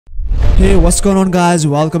Hey, what's going on guys,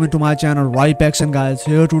 welcome into my channel RiPEX, and guys,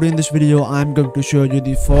 here today in this video I'm going to show you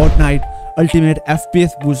the Fortnite ultimate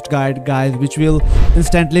FPS boost guide guys, which will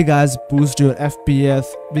instantly guys boost your FPS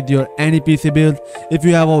with your any PC build. If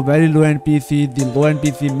you have a very low end PC, the low end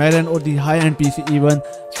PC, mid end or the high end PC even.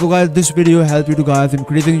 So guys, this video help you to guys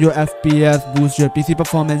increasing your FPS, boost your PC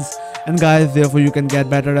performance, and guys therefore you can get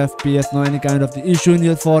better FPS, no any kind of the issue in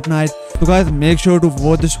your Fortnite. So guys, make sure to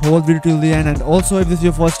watch this whole video till the end, and also if this is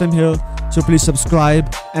your first time here, so please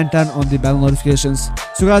subscribe and turn on the bell notifications.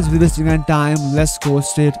 So guys, without wasting any time, let's go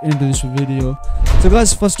straight into this video. So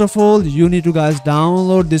guys, first of all, you need to guys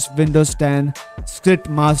download this Windows 10 script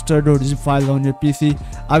master.zip file on your PC.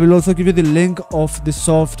 I will also give you the link of this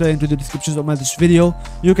software into the description of this video.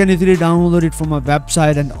 You can easily download it from my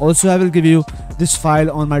website, and also I will give you this file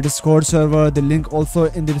on my Discord server. The link also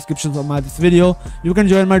in the description of this video. You can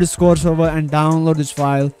join my Discord server and download this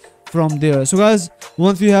file from there. So guys,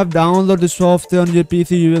 once you have downloaded the software on your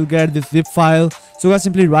PC, you will get this zip file. So guys,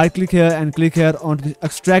 simply right click here and click here on the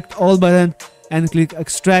extract all button and click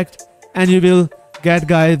extract, and you will get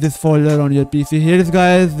guys this folder on your PC. Here is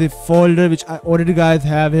guys the folder which I already guys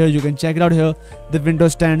have here. You can check it out here, the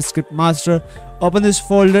Windows 10 script master. Open this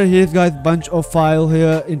folder. Here is guys bunch of file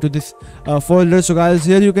here into this folder. So guys,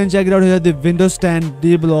 here you can check it out here, the Windows 10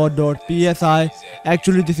 debloat.psi.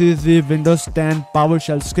 Actually this is the Windows 10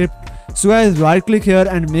 PowerShell script. So guys, right click here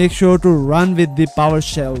and make sure to run with the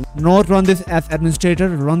PowerShell. Not run this as administrator,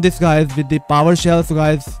 run this guys with the PowerShell. So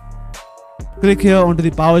guys, click here onto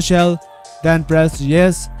the PowerShell, then press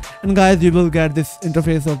yes, and guys you will get this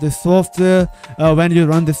interface of this software when you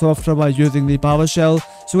run the software by using the PowerShell.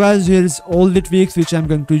 So guys, here is all the tweaks which I'm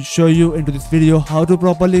going to show you into this video, how to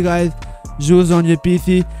properly guys use on your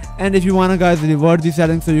PC. And if you wanna guys revert the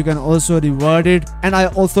settings, so you can also revert it, and I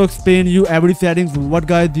also explain you every settings, what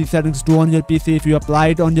guys these settings do on your PC if you apply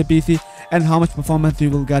it on your PC, and how much performance you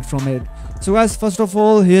will get from it. So guys, first of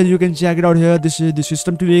all, here you can check it out here, this is the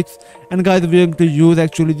system tweaks, and guys we are going to use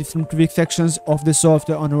actually the system tweak sections of the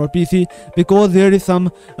software on our PC, because there is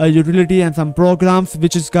some utility and some programs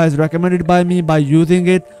which is guys recommended by me by using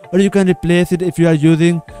it, or you can replace it if you are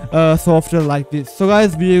using software like this. So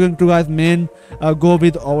guys, we are going to guys go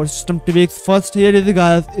with our system tweaks. First, here is the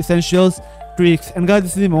guys essentials tweaks, and guys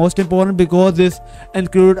this is the most important because this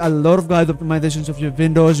include a lot of guys optimizations of your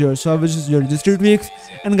Windows, your services, your registry tweaks.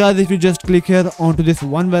 And guys, if you just click here onto this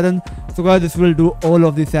one button, so guys this will do all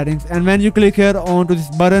of these settings. And when you click here onto this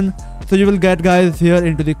button, so you will get guys here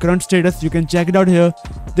into the current status. You can check it out here.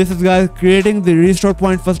 This is guys creating the restore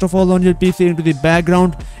point first of all on your PC into the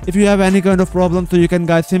background. If you have any kind of problem, so you can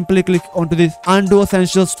guys simply click onto this undo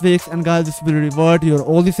essentials tweaks, and guys this will revert your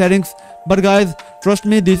all the settings. But guys, trust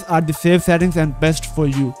me, these are the safe settings and best for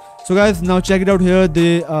you. So guys, now check it out here,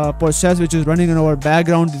 the process which is running in our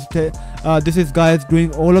background. This is guys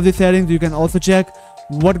doing all of the settings. You can also check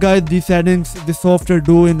what guys these settings the software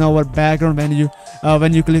do in our background when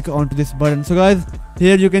you click onto this button. So guys,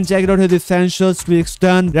 here you can check it out here, the essentials tweaks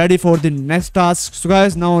done, ready for the next task. So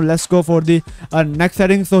guys, now let's go for the next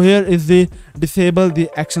setting. So here is the disable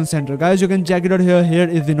the action center. Guys, you can check it out here. Here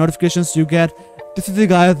is the notifications you get. This is the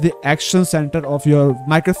guys the action center of your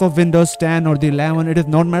Microsoft Windows 10 or the 11. It is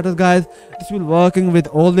not matter guys, this will working with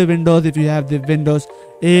all the Windows. If you have the Windows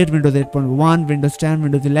 8, Windows 8.1, Windows 10,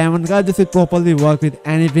 Windows 11, guys this will properly work with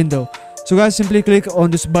any window. So guys, simply click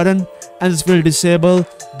on this button and this will disable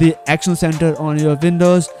the action center on your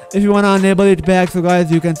Windows. If you want to enable it back, so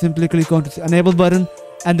guys you can simply click on the enable button,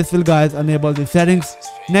 and this will guys enable the settings.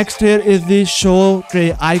 Next, here is the show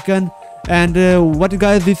tray icon. And what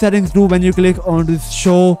guys these settings do when you click on this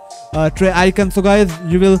show tray icon. So guys,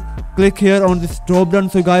 you will click here on this drop down.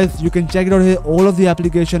 So guys, you can check it out here, all of the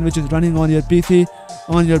application which is running on your PC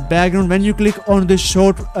on your background. When you click on this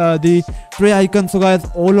show the tray icon, so guys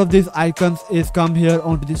all of these icons is come here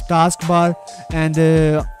onto this taskbar.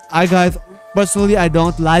 And I guys personally I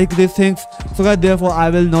don't like these things, so guys therefore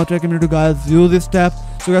I will not recommend you guys use this step.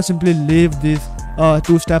 So guys, simply leave these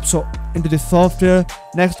two steps so into the software.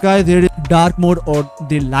 Next guys, here is dark mode or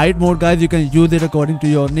the light mode. Guys, you can use it according to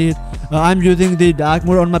your need. I'm using the dark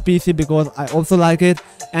mode on my PC because I also like it.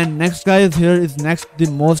 And next guys, here is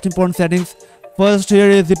the most important settings. First, here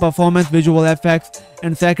is the performance visual effects,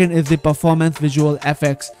 and second is the performance visual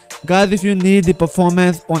effects. Guys, if you need the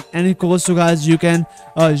performance on any code, so guys you can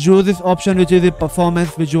use this option which is the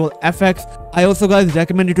performance visual effects. I also guys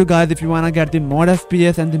recommend it to guys if you wanna get the more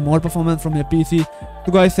FPS and the more performance from your PC,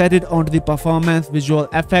 so guys set it onto the performance visual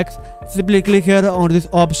effects. Simply click here on this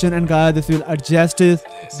option, and guys this will adjust the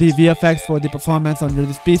VFX for the performance on your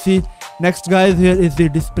this PC. Next guys, here is the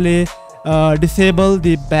display disable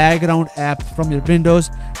the background apps from your Windows.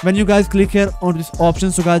 When you guys click here on this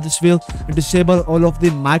option, so guys, this will disable all of the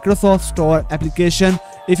Microsoft Store application.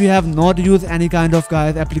 If you have not used any kind of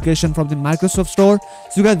guys application from the Microsoft Store,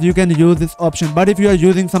 so guys, you can use this option. But if you are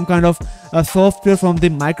using some kind of software from the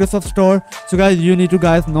Microsoft Store, so guys, you need to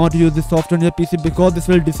guys not use this software on your PC, because this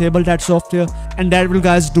will disable that software and that will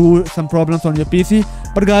guys do some problems on your PC.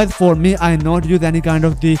 But guys, for me, I not use any kind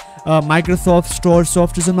of the Microsoft Store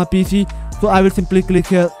software on my PC. So I will simply click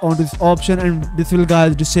here on this option, and this will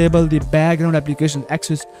guys disable the background application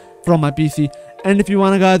access from my PC. And if you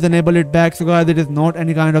wanna guys enable it back, so guys, it is not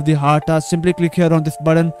any kind of the hard task. Simply click here on this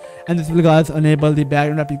button and this will guys enable the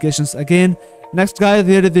background applications again. Next guys,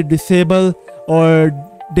 here is the disable or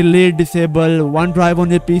delete disable OneDrive on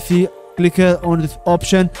your PC. Click here on this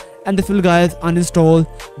option and this will guys uninstall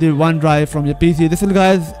the OneDrive from your PC. This will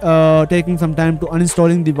guys taking some time to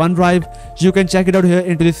uninstalling the OneDrive. You can check it out here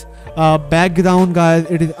into this background guys.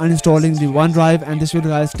 It is uninstalling the OneDrive and this will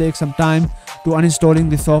guys take some time to uninstalling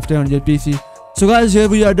the software on your PC. So guys, here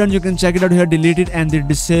we are done. You can check it out here, delete it, and the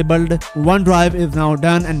disabled OneDrive is now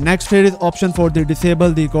done. And next here is option for the disable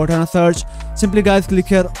the Cortana search. Simply guys click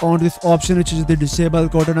here on this option, which is the disable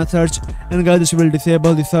Cortana search, and guys, this will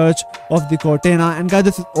disable the search of the Cortana. And guys,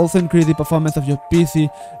 this will also increase the performance of your PC.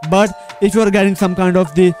 But if you are getting some kind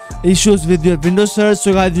of the issues with your Windows search,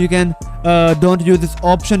 so guys, you can don't use this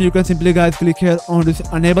option. You can simply guys click here on this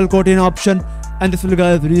enable Cortana option, and this will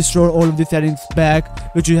guys restore all of the settings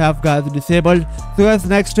back which you have guys disabled. So guys,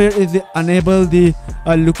 next here is the enable the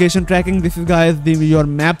location tracking. This is guys your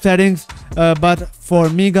map settings, but for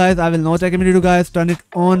me guys, I will not recommend you to guys turn it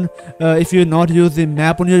on if you not use the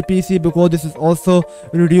map on your PC, because this is also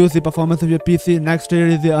reduce the performance of your PC. Next here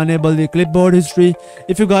is the enable the clipboard history.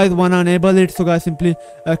 If you guys wanna enable it, so guys, simply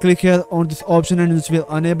click here on this option and this will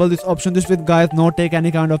enable this option. This will guys not take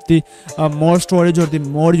any kind of the more storage or the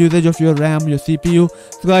more usage of your RAM, your CPU.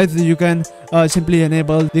 So guys, you can simply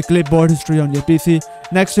enable the clipboard history on your PC.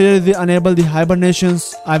 Next here is the enable the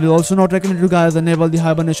hibernations. I will also not recommend you guys enable the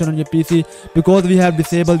hibernation on your PC, because we have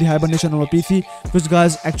disabled the hibernation on our PC, which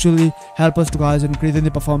guys actually help us to guys increasing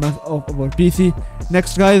the performance of our PC.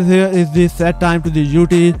 Next guys, here is the set time to the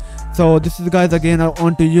UT. So this is guys again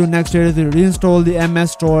on to you. Next here is the reinstall the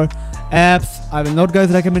MS Store apps. I will not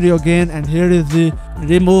guys recommend you again. And here is the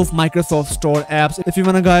remove Microsoft Store apps. If you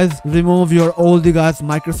wanna guys remove your all the guys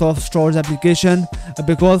Microsoft Stores application,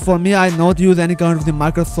 because for me, I not use any kind of the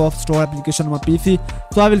Microsoft Store application on my PC.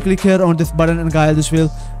 So I will click here on this button, and guys, this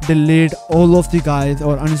will delete all of the guys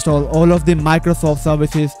or uninstall all of the Microsoft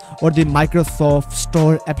services or the Microsoft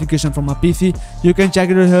Store application from my PC. You can check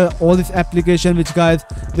it out here, all this application which guys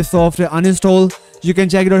the software uninstall. You can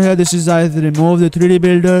check it out here. This is guys remove the 3D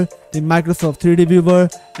builder, the Microsoft 3D viewer,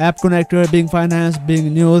 app connector, Bing Finance,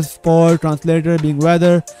 Bing News, Sport, Translator, Bing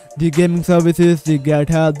Weather, the gaming services, the Get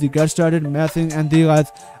Help, the Get Started, Messing, and the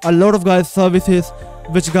guys a lot of guys services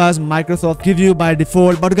which guys Microsoft give you by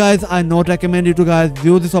default. But guys, I not recommend you to guys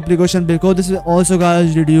use this application, because this will also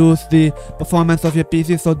guys reduce the performance of your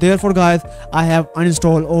PC. So therefore guys, I have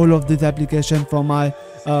uninstalled all of this application from my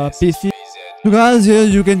PC. So guys, here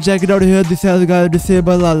you can check it out here. This has guys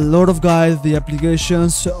disable a lot of guys the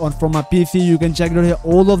applications on from my PC. You can check it out here,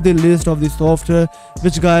 all of the list of the software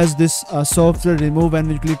which guys this software remove, and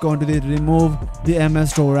we click onto the remove the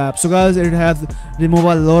MS Store app. So guys, it has remove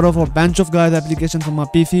a lot of a bunch of guys applications from my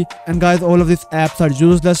PC, and guys, all of these apps are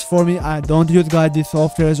useless for me. I don't use guys the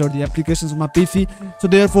softwares or the applications on my PC. So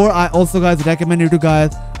therefore, I also guys recommend you to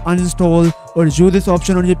guys uninstall or use this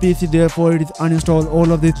option on your PC. Therefore, it is uninstall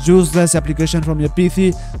all of these useless applications from your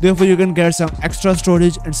PC. Therefore, you can get some extra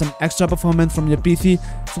storage and some extra performance from your PC.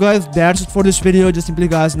 So guys, that's it for this video. Just simply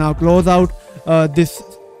guys now close out this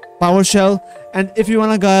PowerShell, and if you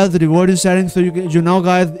wanna guys revert your settings, so you know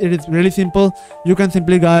guys, it is really simple. You can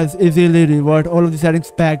simply guys easily revert all of the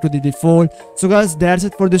settings back to the default. So guys, that's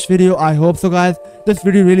it for this video. I hope so guys this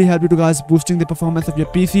video really helped you to guys boosting the performance of your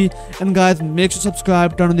PC. And guys, make sure to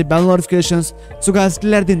subscribe, turn on the bell notifications. So guys,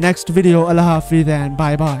 till at the next video, Allah Hafiz and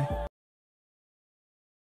bye bye.